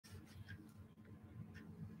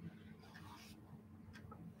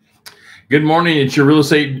Good morning. It's your real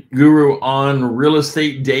estate guru on Real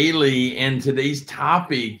Estate Daily. And today's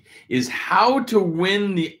topic is how to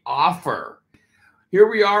win the offer. Here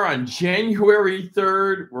we are on January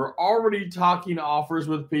 3rd. We're already talking offers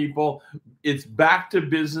with people. It's back to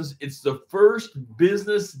business. It's the first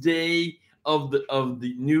business day of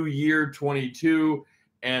the new year 22.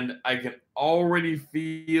 And I can already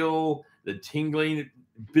feel the tingling.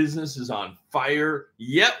 Business is on fire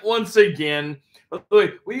yet once again. By the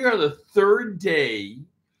way, we are the third day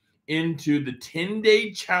into the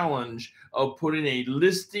 10-day challenge of putting a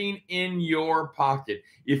listing in your pocket.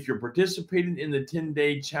 If you're participating in the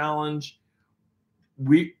 10-day challenge,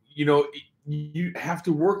 you have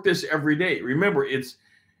to work this every day. Remember,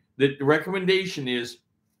 the recommendation is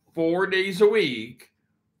 4 days a week,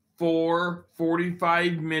 4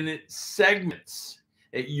 45-minute segments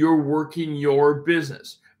that you're working your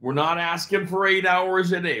business. We're not asking for 8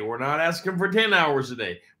 hours a day. We're not asking for 10 hours a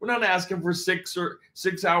day. We're not asking for 6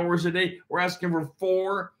 hours a day. We're asking for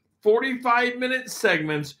 4 45-minute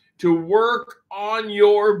segments to work on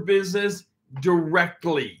your business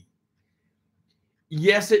directly.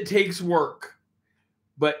 Yes, it takes work,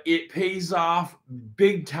 but it pays off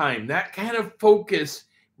big time. That kind of focus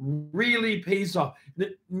really pays off.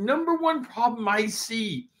 The number one problem I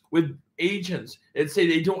see with agents that say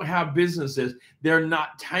they don't have businesses, they're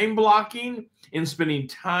not time blocking and spending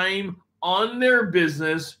time on their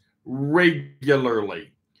business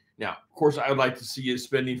regularly. Now, of course, I would like to see you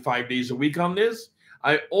spending 5 days a week on this.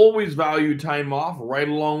 I always value time off right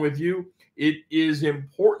along with you. It is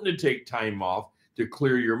important to take time off to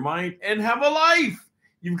clear your mind and have a life.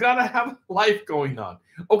 You've got to have a life going on.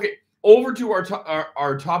 Okay, over to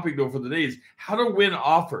our topic though for the day is how to win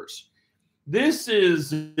offers. This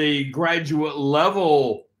is a graduate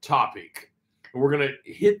level topic. We're going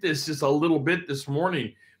to hit this just a little bit this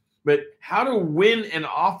morning, but how to win an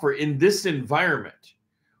offer in this environment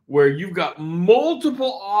where you've got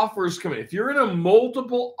multiple offers coming. If you're in a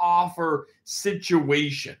multiple offer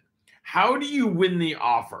situation, how do you win the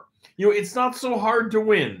offer? It's not so hard to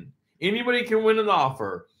win. Anybody can win an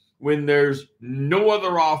offer when there's no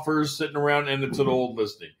other offers sitting around and it's an old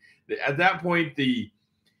listing. At that point, the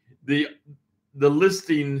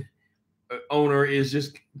listing owner is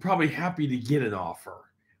just probably happy to get an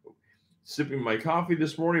offer. Sipping my coffee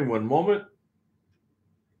this morning, one moment.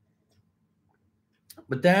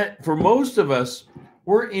 But that, for most of us,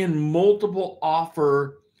 we're in multiple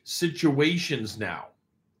offer situations now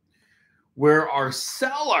where our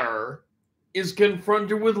seller is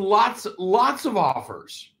confronted with lots of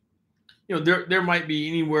offers. There might be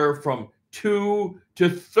anywhere from 2 to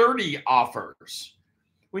 30 offers.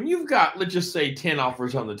 When you've got, let's just say, 10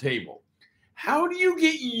 offers on the table, how do you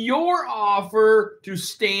get your offer to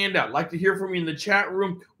stand out? I'd like to hear from you in the chat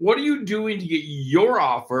room. What are you doing to get your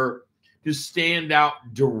offer to stand out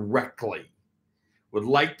directly? Would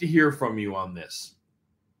like to hear from you on this.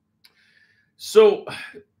 So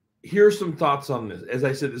here's some thoughts on this. As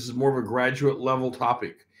I said, this is more of a graduate level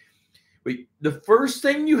topic. But the first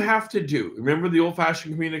thing you have to do, remember the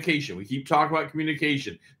old-fashioned communication. We keep talking about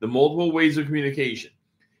communication, the multiple ways of communication.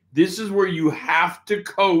 This is where you have to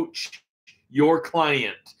coach your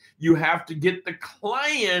client. You have to get the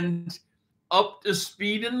client up to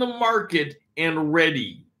speed in the market and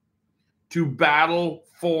ready to battle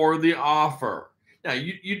for the offer. Now,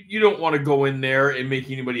 you don't want to go in there and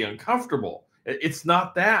make anybody uncomfortable. It's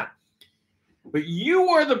not that. But you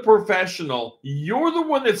are the professional. You're the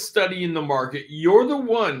one that's studying the market. You're the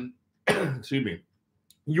one, excuse me,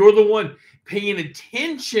 you're the one paying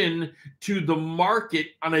attention to the market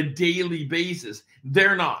on a daily basis.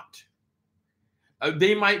 They're not.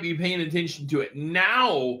 They might be paying attention to it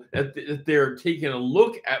now that they're taking a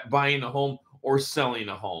look at buying a home or selling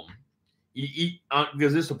a home.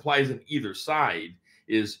 Because this applies on either side,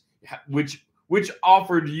 is which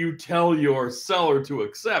offer do you tell your seller to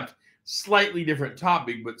accept? Slightly different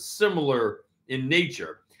topic, but similar in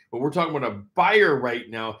nature. But we're talking about a buyer right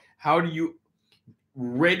now. How do you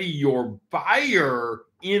ready your buyer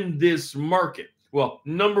in this market? Well,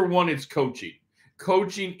 number one, it's coaching.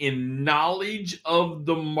 Coaching in knowledge of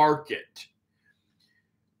the market.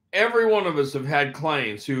 Every one of us have had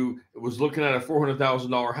clients who was looking at a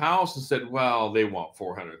 $400,000 house and said, well, they want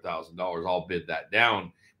 $400,000. I'll bid that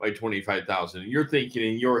down by $25,000. And you're thinking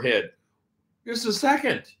in your head, just a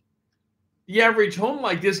second. The average home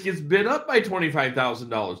like this gets bid up by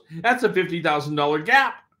 $25,000. That's a $50,000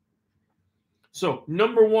 gap. So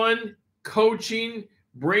number one, coaching,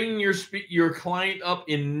 bring your client up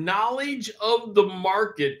in knowledge of the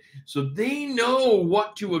market so they know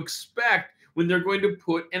what to expect when they're going to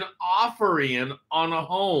put an offer in on a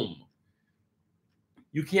home.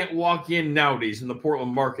 You can't walk in nowadays in the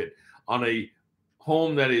Portland market on a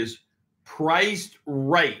home that is priced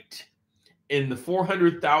right in the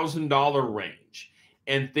 $400,000 range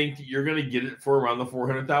and think that you're going to get it for around the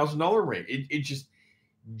 $400,000 range. It just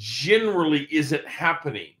generally isn't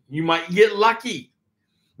happening. You might get lucky,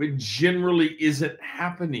 but generally isn't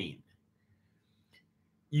happening.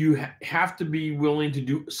 You have to be willing to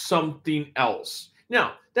do something else.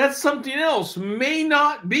 Now, that something else may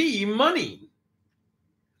not be money.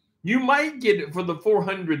 You might get it for the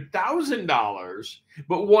 $400,000,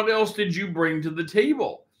 but what else did you bring to the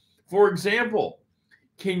table? For example,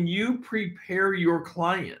 can you prepare your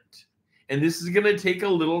client? And this is going to take a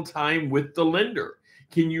little time with the lender.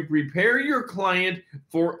 Can you prepare your client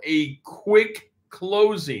for a quick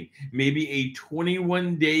closing, maybe a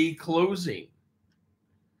 21-day closing?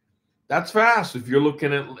 That's fast if you're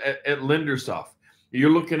looking at lender stuff. You're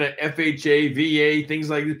looking at FHA, VA, things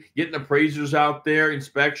like this, getting appraisers out there,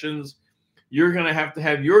 inspections. You're going to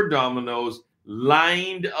have your dominoes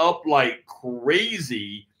lined up like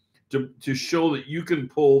crazy to show that you can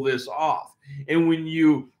pull this off. And when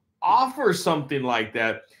you offer something like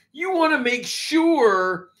that, you want to make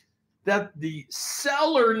sure that the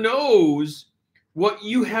seller knows what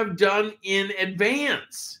you have done in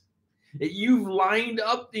advance, that you've lined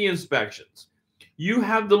up the inspections. You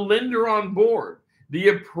have the lender on board. The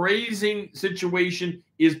appraising situation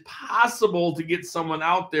is possible to get someone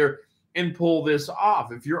out there and pull this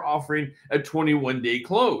off if you're offering a 21-day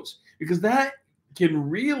close, because that can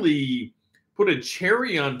really put a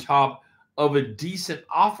cherry on top of a decent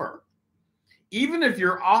offer. Even if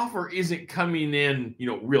your offer isn't coming in,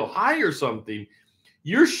 real high or something,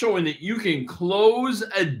 you're showing that you can close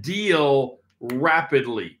a deal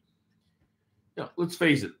rapidly. Now, let's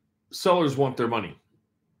face it, sellers want their money.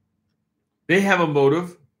 They have a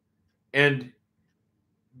motive, and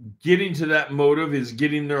getting to that motive is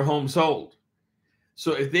getting their home sold.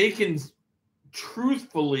 So if they can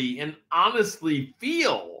truthfully and honestly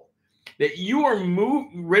feel that you are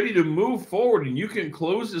ready to move forward and you can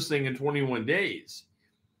close this thing in 21 days,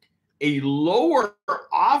 a lower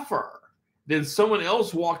offer than someone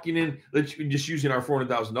else walking in, just using our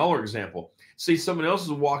 $400,000 example, say someone else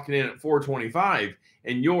is walking in at $425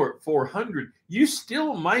 and you're at $400, you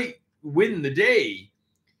still might win the day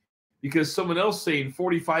because someone else saying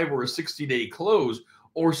 45 or a 60-day close,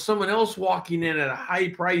 or someone else walking in at a high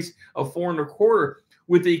price of $425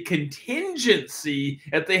 with a contingency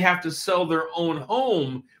that they have to sell their own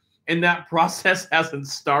home, and that process hasn't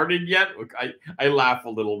started yet. Look, I laugh a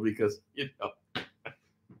little because,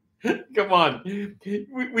 come on,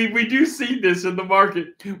 we do see this in the market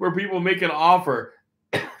where people make an offer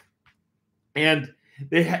and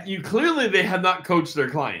they have not coached their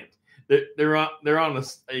client. They're on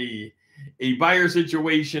a buyer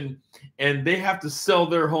situation, and they have to sell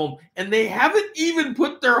their home, and they haven't even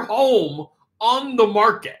put their home on the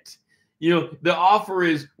market. The offer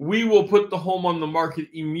is, we will put the home on the market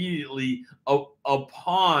immediately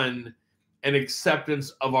upon an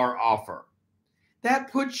acceptance of our offer.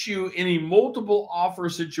 That puts you in a multiple offer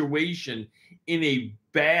situation in a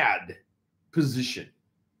bad position.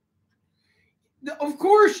 Of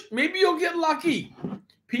course, maybe you'll get lucky.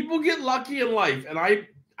 People get lucky in life, and I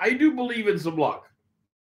do believe in some luck.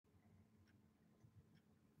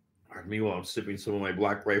 Meanwhile, I'm sipping some of my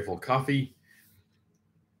Black Rifle coffee.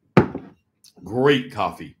 Great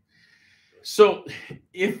coffee. So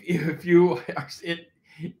if you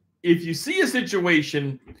see a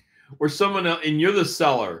situation where someone else, and you're the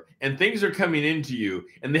seller, and things are coming into you,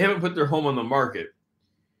 and they haven't put their home on the market,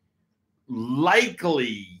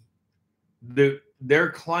 likely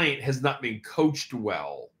their client has not been coached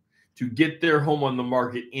well to get their home on the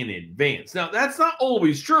market in advance. Now, that's not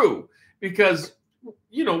always true, because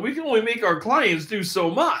we can only make our clients do so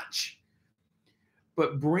much.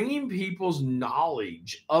 But bringing people's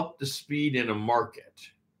knowledge up to speed in a market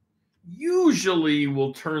usually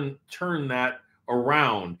will turn that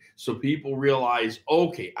around, so people realize,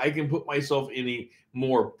 okay, I can put myself in a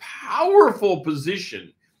more powerful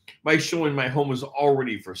position by showing my home is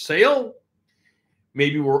already for sale.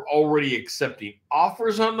 Maybe we're already accepting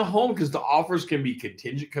offers on the home, because the offers can be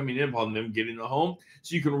contingent coming in upon them getting the home.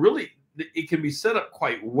 So it can be set up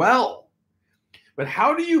quite well. But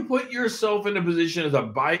how do you put yourself in a position as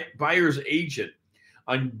a buyer's agent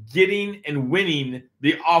on getting and winning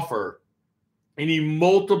the offer in a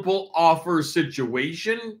multiple offer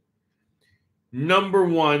situation? Number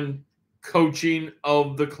one, coaching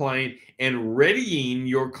of the client and readying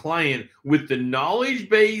your client with the knowledge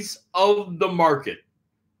base of the market.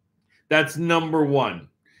 That's number one.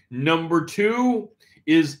 Number two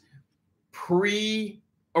is pre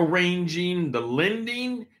arranging the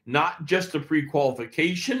lending, not just the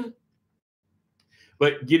pre-qualification,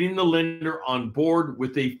 but getting the lender on board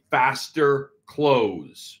with a faster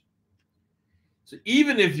close. So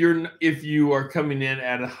even if you are coming in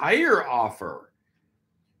at a higher offer,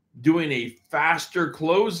 doing a faster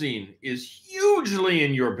closing is hugely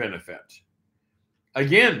in your benefit.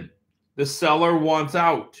 Again, the seller wants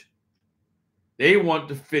out. They want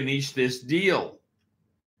to finish this deal.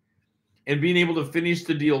 And being able to finish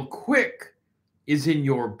the deal quick is in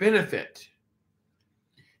your benefit.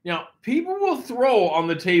 Now, people will throw on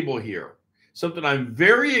the table here something I'm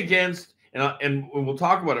very against, and we'll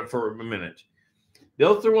talk about it for a minute.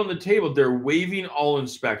 They'll throw on the table, they're waiving all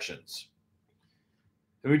inspections.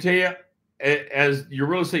 Let me tell you, as your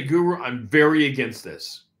real estate guru, I'm very against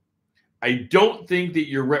this. I don't think that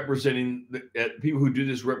you're representing, people who do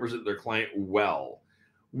this represent their client well.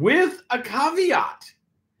 With a caveat,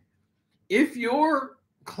 if your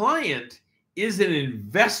client is an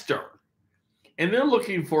investor and they're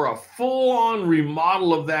looking for a full-on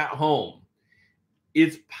remodel of that home,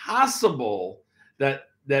 it's possible that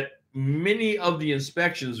many of the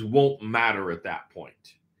inspections won't matter at that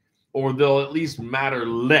point, or they'll at least matter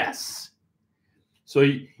less. So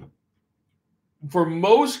for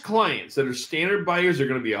most clients that are standard buyers, they're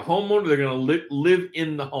going to be a homeowner, they're going to live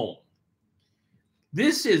in the home.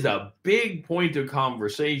 This is a big point of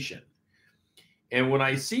conversation. And when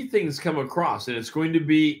I see things come across, and it's going to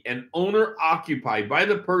be an owner occupied by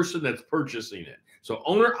the person that's purchasing it. So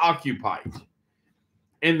owner occupied,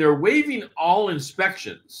 and they're waiving all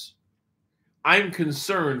inspections, I'm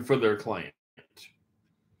concerned for their client.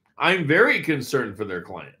 I'm very concerned for their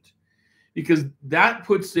client because that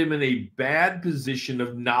puts them in a bad position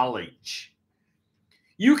of knowledge.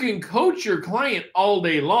 You can coach your client all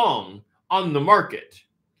day long on the market.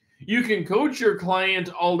 You can coach your client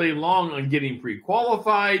all day long on getting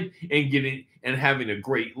pre-qualified and having a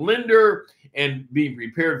great lender and being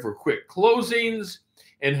prepared for quick closings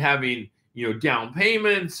and having, down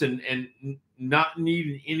payments and not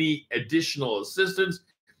needing any additional assistance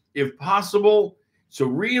if possible. So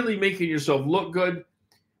really making yourself look good,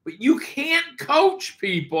 but you can't coach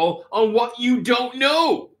people on what you don't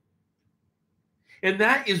know. And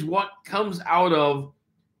that is what comes out of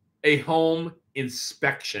a home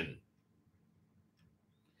inspection.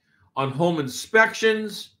 On home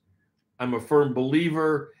inspections, I'm a firm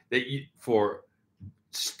believer that for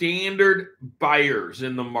standard buyers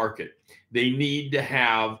in the market, they need to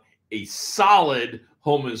have a solid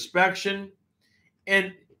home inspection,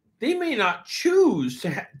 and they may not choose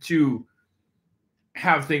to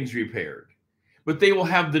have things repaired, but they will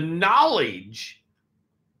have the knowledge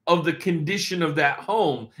of the condition of that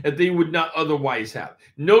home that they would not otherwise have.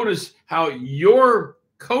 Notice how your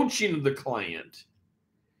coaching of the client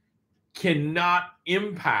cannot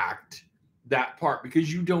impact that part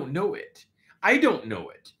because you don't know it. I don't know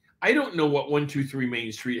it. I don't know what 123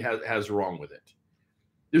 Main Street has wrong with it.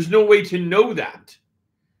 There's no way to know that.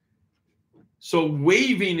 So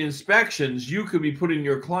waiving inspections, you could be putting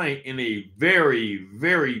your client in a very,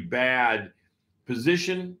 very bad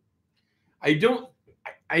position.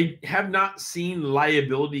 I have not seen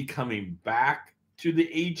liability coming back to the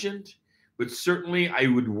agent, but certainly I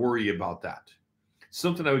would worry about that.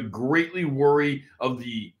 Something I would greatly worry of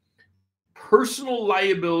the personal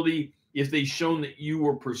liability if they've shown that you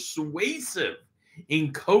were persuasive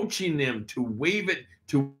in coaching them to waive it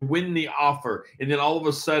to win the offer. And then all of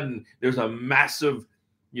a sudden there's a massive,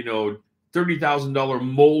 $30,000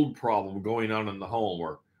 mold problem going on in the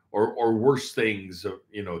home or worse things,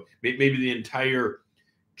 maybe the entire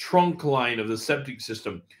trunk line of the septic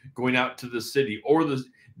system going out to the city or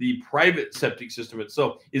the private septic system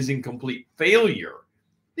itself is in complete failure.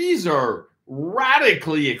 These are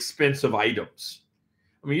radically expensive items.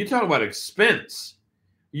 I mean, you talk about expense.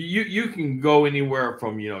 You can go anywhere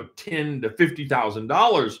from $10,000 to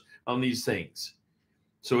 $50,000 on these things,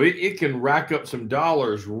 so it can rack up some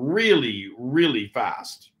dollars really, really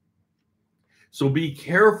fast. So be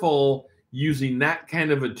careful using that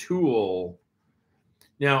kind of a tool.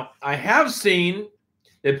 Now, I have seen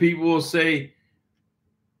that people will say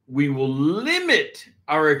we will limit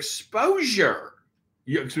our exposure.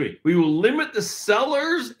 We will limit the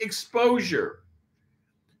seller's exposure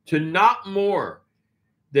to not more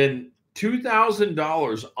than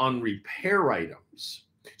 $2,000 on repair items.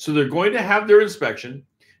 So they're going to have their inspection.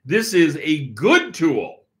 This is a good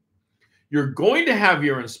tool. You're going to have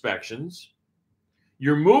your inspections.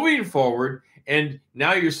 You're moving forward. And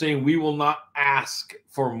now you're saying we will not ask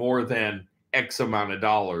for more than X amount of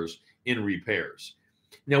dollars in repairs.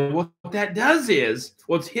 Now, what that does is,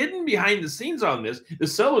 what's hidden behind the scenes on this, the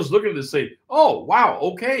seller's looking at this saying, oh, wow,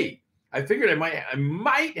 okay. I figured I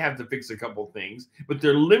might have to fix a couple things, but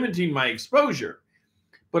they're limiting my exposure.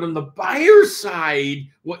 But on the buyer side,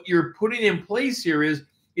 what you're putting in place here is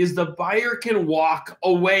the buyer can walk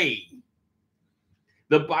away.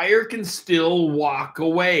 The buyer can still walk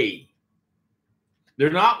away. They're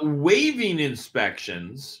not waiving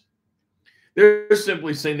inspections. They're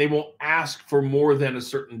simply saying they won't ask for more than a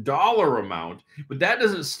certain dollar amount, but that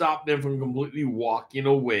doesn't stop them from completely walking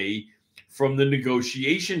away from the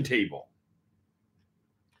negotiation table.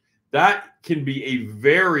 That can be a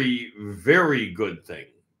very, very good thing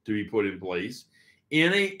to be put in place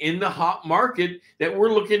in the hot market that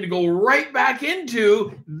we're looking to go right back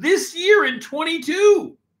into this year in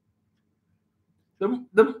 22.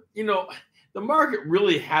 The market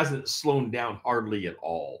really hasn't slowed down hardly at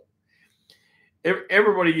all.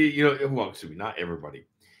 Everybody, well, excuse me, not everybody.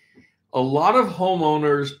 A lot of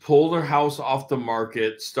homeowners pull their house off the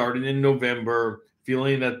market starting in November,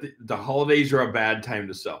 feeling that the holidays are a bad time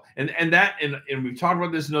to sell. And we've talked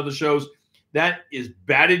about this in other shows. That is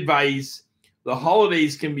bad advice. The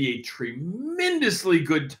holidays can be a tremendously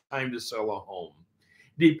good time to sell a home,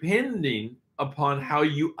 depending upon how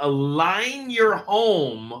you align your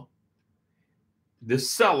home, the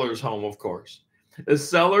seller's home, of course, the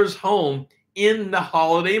seller's home in the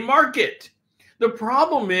holiday market. The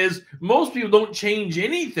problem is most people don't change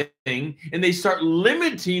anything, and they start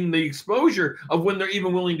limiting the exposure of when they're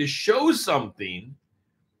even willing to show something.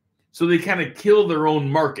 So they kind of kill their own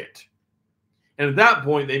market. And at that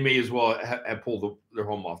point, they may as well have pulled their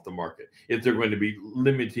home off the market if they're going to be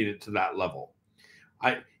limiting it to that level.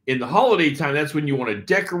 In the holiday time, that's when you want to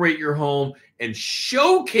decorate your home and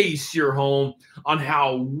showcase your home on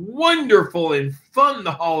how wonderful and fun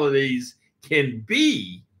the holidays can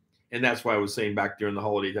be. And that's why I was saying back during the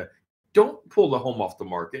holiday time, don't pull the home off the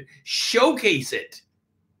market. Showcase it.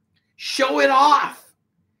 Show it off.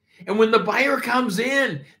 And when the buyer comes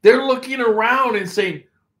in, they're looking around and saying,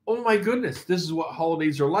 oh my goodness, this is what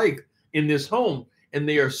holidays are like in this home. And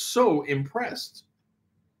they are so impressed.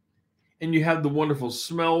 And you have the wonderful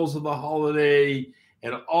smells of the holiday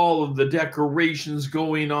and all of the decorations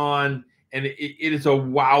going on. And it is a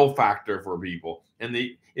wow factor for people. And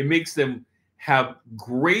it makes them have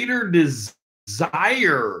greater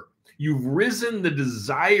desire. You've risen the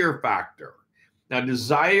desire factor. Now,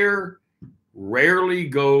 desire rarely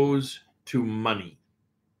goes to money,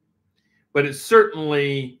 but it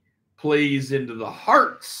certainly plays into the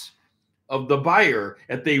hearts of the buyer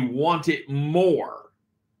that they want it more.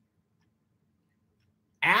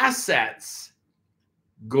 Assets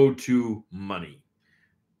go to money.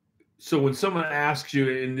 So when someone asks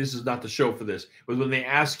you, and this is not the show for this, but when they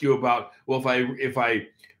ask you about, well, if I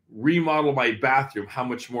remodel my bathroom, how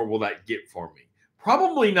much more will that get for me?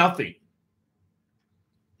 Probably nothing.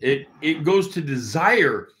 It goes to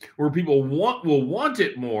desire, where people will want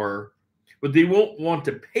it more, but they won't want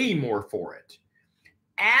to pay more for it.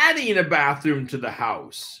 Adding a bathroom to the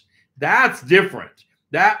house, that's different.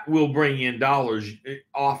 That will bring in dollars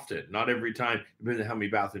often, not every time, depending on how many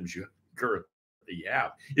bathrooms you currently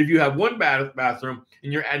have. If you have one bathroom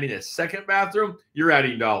and you're adding a second bathroom, you're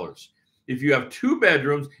adding dollars. If you have two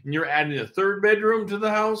bedrooms and you're adding a third bedroom to the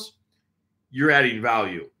house, you're adding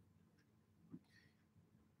value.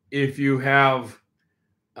 If you have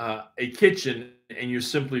a kitchen and you're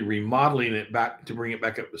simply remodeling it back to bring it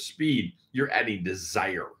back up to speed, you're adding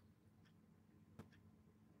desire.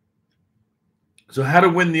 So how to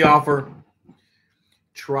win the offer?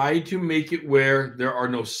 Try to make it where there are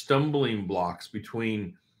no stumbling blocks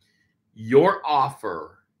between your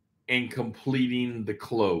offer and completing the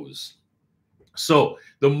close. So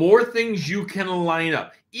the more things you can line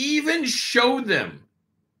up, even show them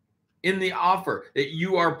in the offer that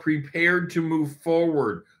you are prepared to move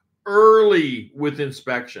forward early with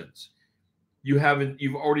inspections. You've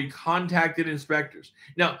already contacted inspectors.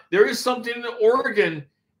 Now, there is something in Oregon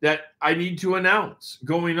that I need to announce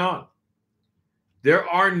going on. There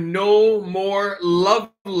are no more love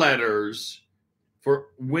letters for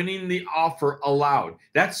winning the offer allowed.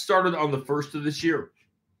 That started on the 1st of this year.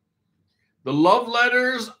 The love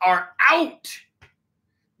letters are out.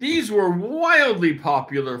 These were wildly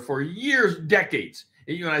popular for years, decades.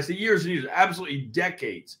 And I say years and years, absolutely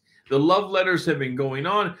decades. The love letters have been going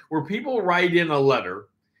on where people write in a letter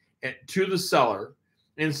to the seller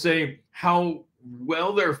and say how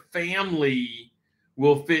well their family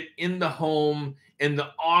will fit in the home and the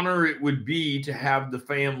honor it would be to have the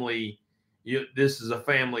family. This is a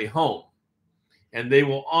family home, and they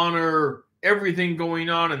will honor everything going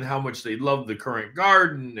on and how much they love the current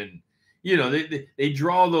garden You know, they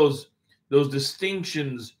draw those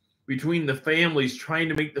distinctions between the families, trying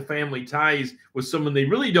to make the family ties with someone they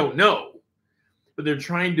really don't know, but they're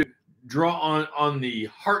trying to draw on the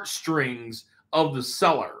heartstrings of the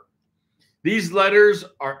seller. These letters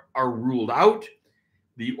are ruled out.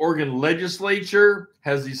 The Oregon legislature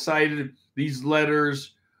has decided these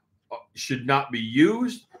letters should not be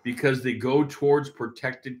used because they go towards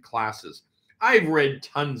protected classes. I've read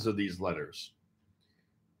tons of these letters.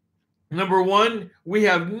 Number one, we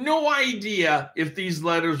have no idea if these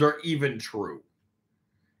letters are even true.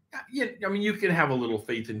 I mean, you can have a little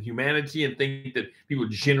faith in humanity and think that people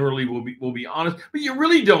generally will be honest, but you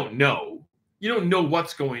really don't know. You don't know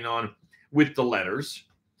what's going on with the letters.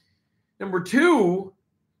 Number two,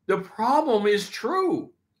 the problem is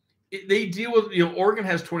true. They deal with, Oregon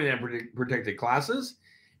has 29 protected classes,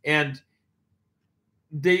 and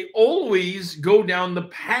they always go down the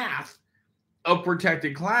path of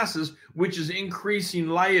protected classes, which is increasing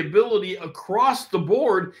liability across the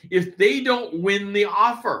board if they don't win the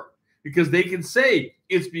offer, because they can say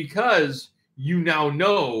it's because you now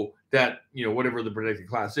know that, whatever the protected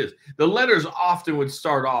class is. The letters often would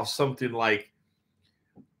start off something like,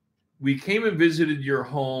 we came and visited your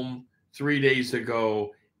home 3 days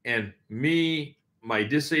ago, and me, my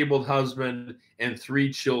disabled husband, and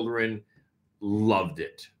 3 children loved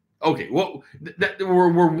it. Okay, well,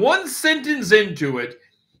 we're one sentence into it,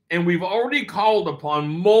 and we've already called upon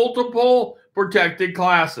multiple protected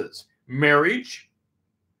classes. Marriage,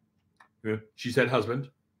 she said husband.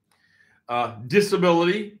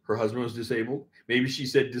 Disability, her husband was disabled. Maybe she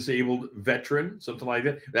said disabled veteran, something like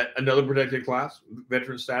that. Another protected class,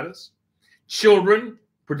 veteran status. Children,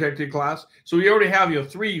 protected class. So we already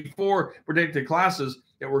have 3, 4 protected classes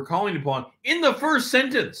that we're calling upon in the first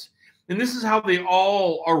sentence. And this is how they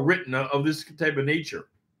all are written, of this type of nature.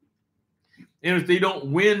 And if they don't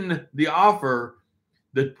win the offer,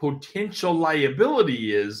 the potential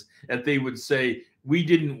liability is that they would say, we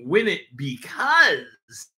didn't win it because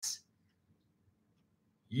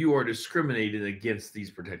you are discriminating against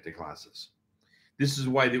these protected classes. This is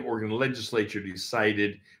why the Oregon legislature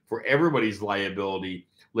decided, for everybody's liability,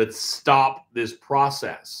 let's stop this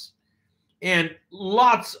process. And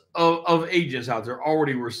lots of agents out there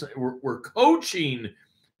already were coaching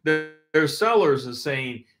their sellers and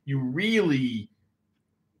saying, you really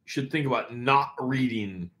should think about not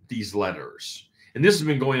reading these letters. And this has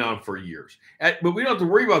been going on for years. But we don't have to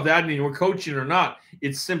worry about that anymore, coaching or not.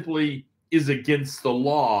 It simply is against the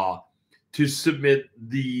law to submit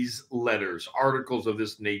these letters, articles of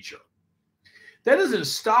this nature. That doesn't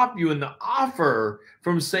stop you in the offer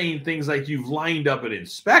from saying things like you've lined up an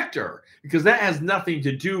inspector, because that has nothing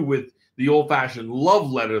to do with the old-fashioned love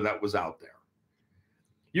letter that was out there.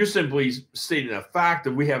 You're simply stating a fact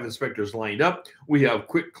that we have inspectors lined up, we have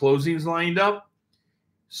quick closings lined up,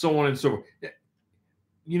 so on and so forth.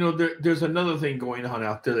 There's another thing going on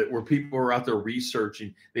out there where people are out there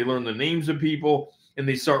researching. They learn the names of people, and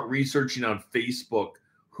they start researching on Facebook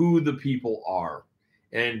who the people are.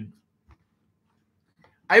 And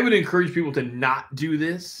I would encourage people to not do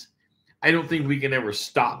this. I don't think we can ever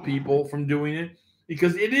stop people from doing it,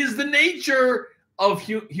 because it is the nature of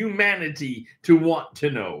humanity to want to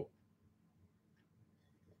know.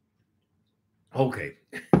 Okay.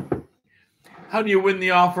 How do you win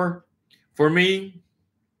the offer? For me,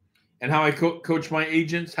 and how I coach my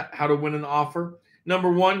agents, how to win an offer.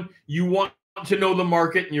 Number one, you want to know the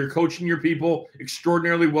market, and you're coaching your people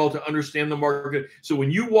extraordinarily well to understand the market. So when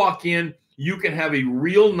you walk in, you can have a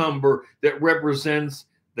real number that represents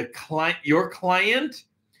your client,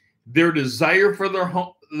 their desire for the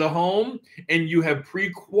home, and you have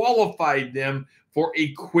pre-qualified them for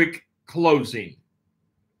a quick closing.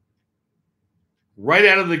 Right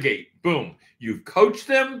out of the gate, boom. You've coached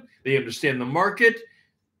them. They understand the market.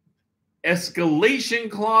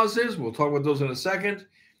 Escalation clauses, we'll talk about those in a second.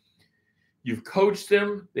 You've coached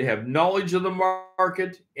them. They have knowledge of the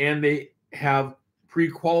market, and they have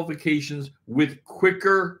pre-qualifications with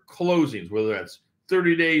quicker closings, whether that's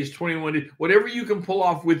 30 days, 21 days, whatever you can pull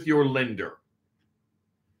off with your lender.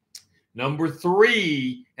 Number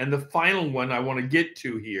 3, and the final one I want to get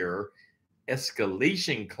to here,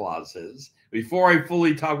 escalation clauses. Before I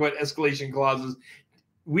fully talk about escalation clauses,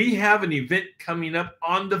 we have an event coming up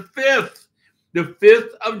on the 5th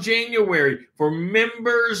of January for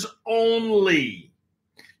members only.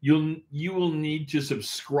 You will need to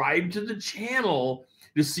subscribe to the channel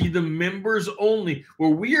to see the members only,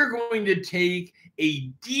 where we are going to take a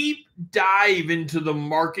deep dive into the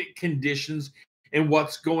market conditions and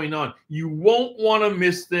what's going on. You won't want to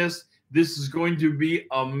miss this. This is going to be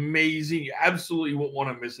amazing. You absolutely won't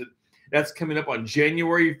want to miss it. That's coming up on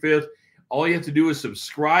January 5th. All you have to do is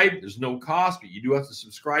subscribe. There's no cost, but you do have to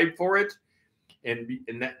subscribe for it. And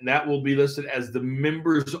that will be listed as the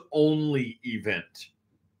members only event.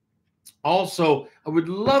 Also, I would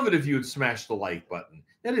love it if you would smash the like button.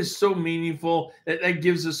 That is so meaningful. That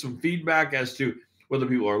gives us some feedback as to whether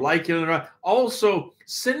people are liking it or not. Also,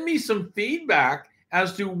 send me some feedback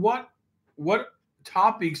as to what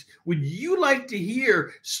topics would you like to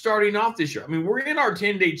hear starting off this year. I mean, we're in our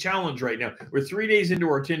 10-day challenge right now. We're 3 days into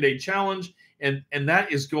our 10-day challenge, and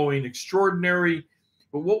that is going extraordinary.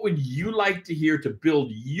 But what would you like to hear to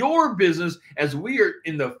build your business as we are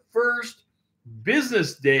in the first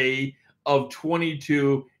business day of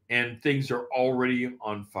 22 and things are already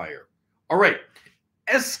on fire? All right.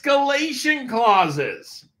 Escalation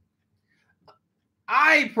clauses.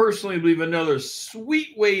 I personally believe another sweet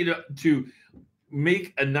way to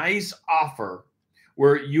make a nice offer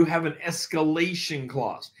where you have an escalation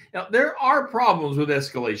clause. Now, there are problems with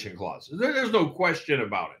escalation clauses. There's no question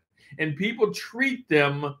about it. And people treat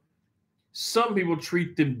them, some people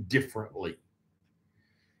treat them differently.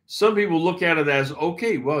 Some people look at it as,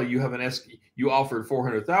 okay, well, you offered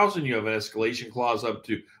 $400,000, you have an escalation clause up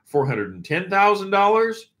to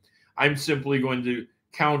 $410,000. I'm simply going to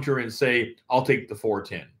counter and say, I'll take the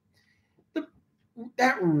 410.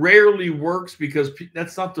 That rarely works because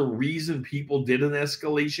that's not the reason people did an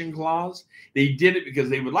escalation clause. They did it because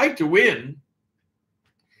they would like to win,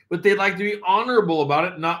 but they'd like to be honorable about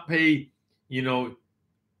it, not pay,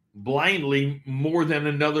 blindly more than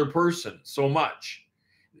another person so much.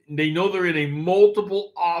 They know they're in a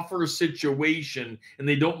multiple offer situation and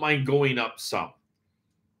they don't mind going up some.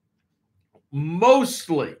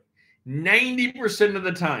 Mostly, 90% of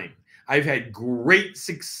the time, I've had great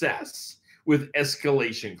success with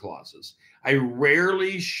escalation clauses. I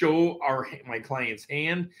rarely show my client's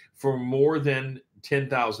hand for more than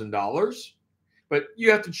 $10,000, but you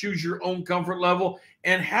have to choose your own comfort level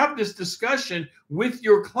and have this discussion with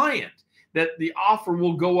your client that the offer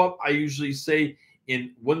will go up, I usually say,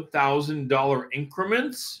 in $1,000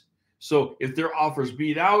 increments. So if their offers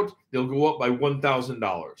beat out, they'll go up by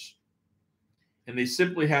 $1,000. And they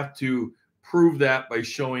simply have to prove that by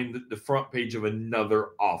showing the front page of another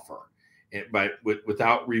offer. And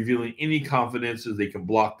without revealing any confidences, they can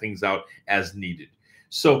block things out as needed.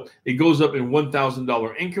 So it goes up in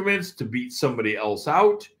 $1,000 increments to beat somebody else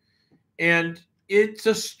out. And it's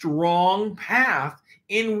a strong path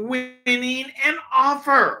in winning an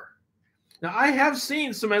offer. Now, I have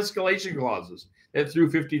seen some escalation clauses that threw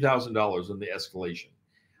 $50,000 in the escalation.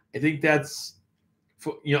 I think that's,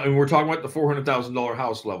 and we're talking about the $400,000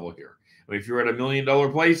 house level here. I mean, if you're at $1 million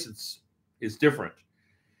place, it's different.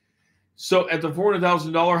 So at the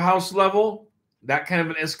 $400,000 house level, that kind of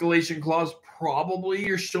an escalation clause, probably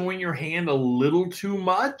you're showing your hand a little too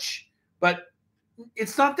much, but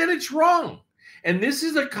it's not that it's wrong. And this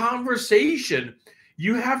is a conversation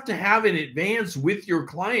you have to have in advance with your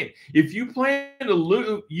client. If you plan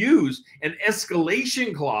to use an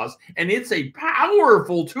escalation clause, and it's a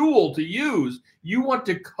powerful tool to use, you want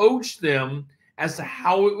to coach them as to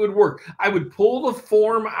how it would work. I would pull the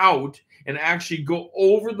form out and actually go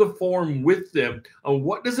over the form with them on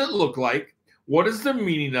what does it look like, what is the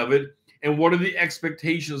meaning of it, and what are the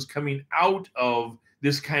expectations coming out of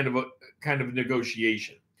this kind of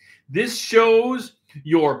negotiation. This shows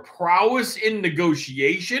your prowess in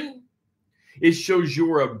negotiation. It shows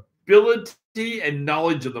your ability and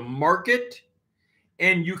knowledge of the market,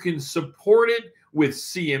 and you can support it with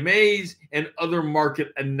CMAs and other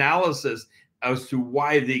market analysis as to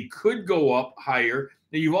why they could go up higher.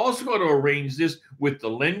 Now, you've also got to arrange this with the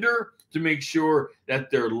lender to make sure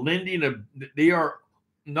that they're they are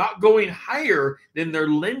not going higher than their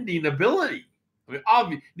lending ability. I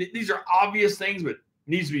mean, these are obvious things, but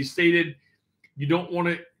needs to be stated. You don't want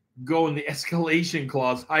to go in the escalation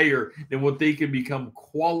clause higher than what they can become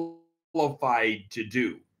qualified to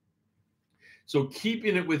do. So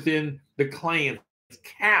keeping it within the client's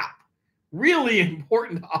cap, really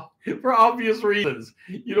important for obvious reasons.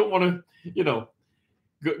 You don't want to,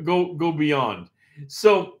 go beyond.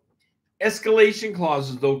 So escalation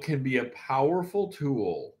clauses, though, can be a powerful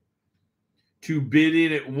tool to bid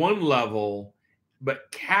in at one level,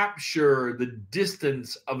 but capture the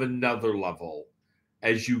distance of another level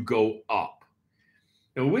as you go up.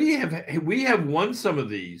 And we have won some of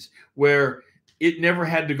these where it never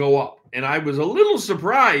had to go up. And I was a little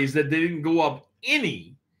surprised that they didn't go up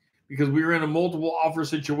any, because we were in a multiple offer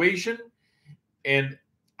situation. And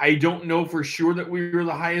I don't know for sure that we were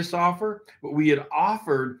the highest offer, but we had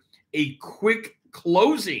offered a quick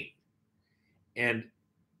closing. And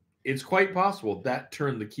it's quite possible that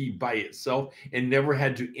turned the key by itself and never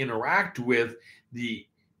had to interact with the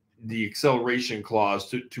the acceleration clause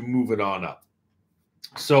to move it on up.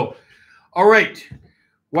 So, all right.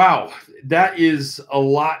 Wow, that is a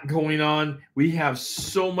lot going on. We have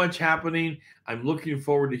so much happening. I'm looking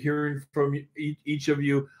forward to hearing from each of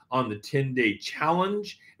you on the 10-day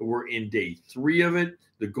challenge. We're in day 3 of it.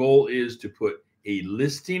 The goal is to put a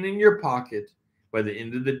listing in your pocket by the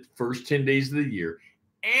end of the first 10 days of the year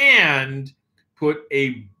and put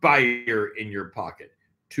a buyer in your pocket.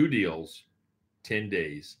 2 deals, 10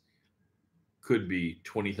 days, could be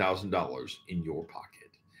 $20,000 in your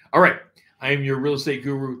pocket. All right. I am your real estate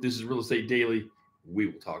guru. This is Real Estate Daily. We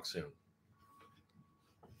will talk soon.